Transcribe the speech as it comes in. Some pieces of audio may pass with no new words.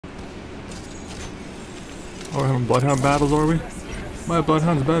Oh, we're having Bloodhound battles, are we? My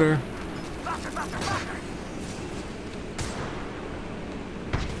Bloodhound's better.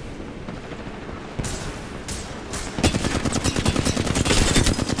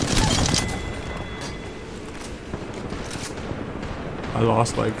 I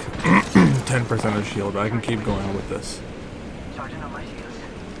lost like 10% of shield, but I can keep going on with this. I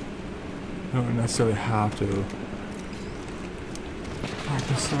don't necessarily have to pop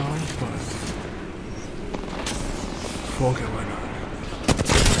this out, but fuck it, why not?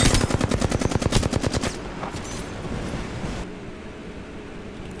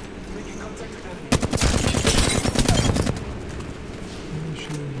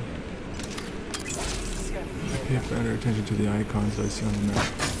 Pay better attention to the icons I see on the map.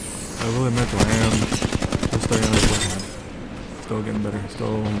 I really meant to. I am just starting on the Bloodhound. Still getting better.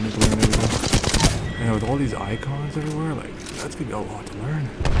 Still need to learn everything. And with all these icons everywhere, like, that's gonna be a lot to learn.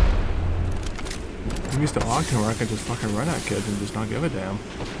 I'm used to Octane where I can just fucking run at kids and just not give a damn. You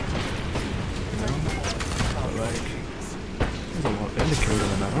know? But like, there's a lot of indicators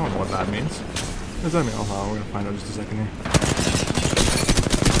in that. I don't know what that means. What does that mean? Oh, we're gonna find out just a second here.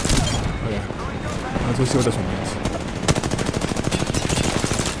 Oh yeah. Let's see what this one means.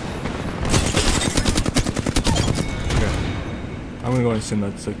 Okay. I'm gonna go and assume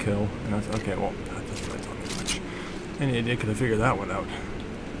that's a kill. And that's okay, well, that doesn't really tell me much. Any idiot could have figured that one out.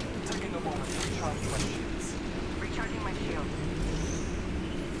 Recharging my shield.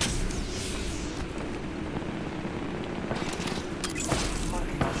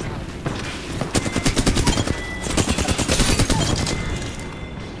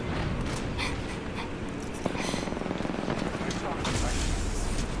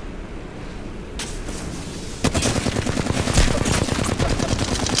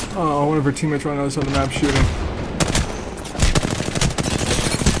 Oh, one of her teammates running on the other side of the map shooting.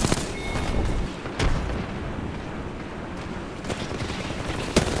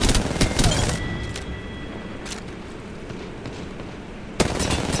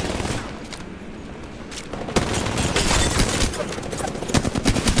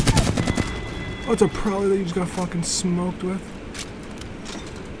 Oh, it's a Prowler that you just got fucking smoked with.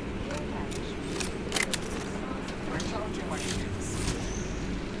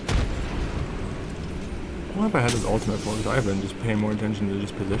 What if I had this ultimate for? Because I've been just paying more attention to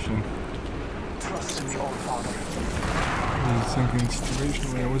just positioning. Trust in the All Father. I was thinking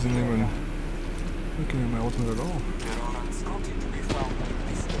situationally, I wasn't even looking at my ultimate at all. There are unscouted to be found in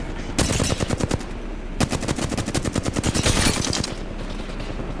this direction.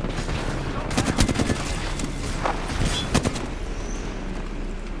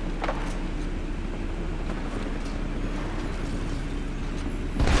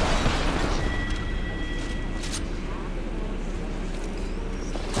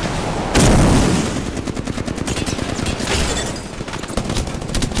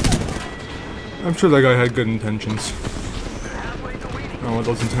 I'm sure that guy had good intentions. I don't know what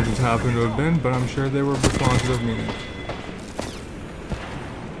those intentions happen to have been, but I'm sure they were responsive of meaning.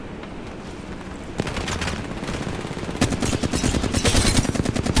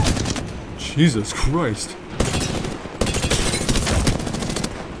 Jesus Christ.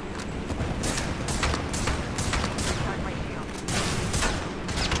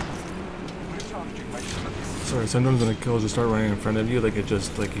 Sorry, sometimes when the kills just start running in front of you, like you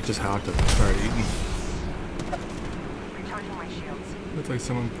just have to start eating. Recharging my shields. It's like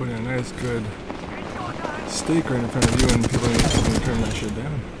someone putting a nice good steak right in front of you and people need to turn that shit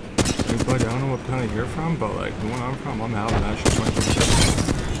down. Like, buddy, I don't know what planet you're from, but like the one I'm from, I'm having that shit 24/7.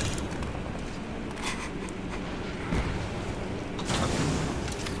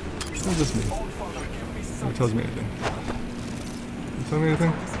 What does this mean? It tells me anything. Does it tell me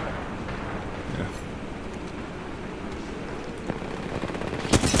anything? Yeah.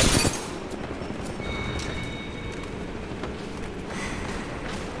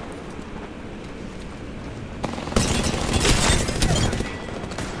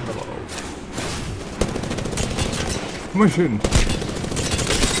 Who am I shooting?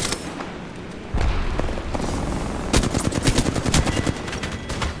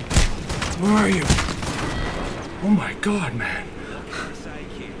 Where are you? Oh my god, man.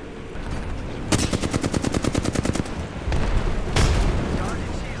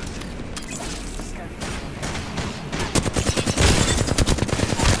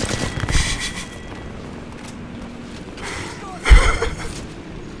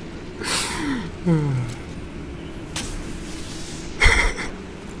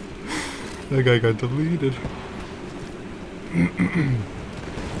 That guy got deleted.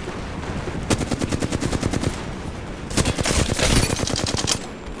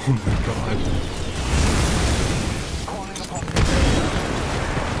 Oh my god.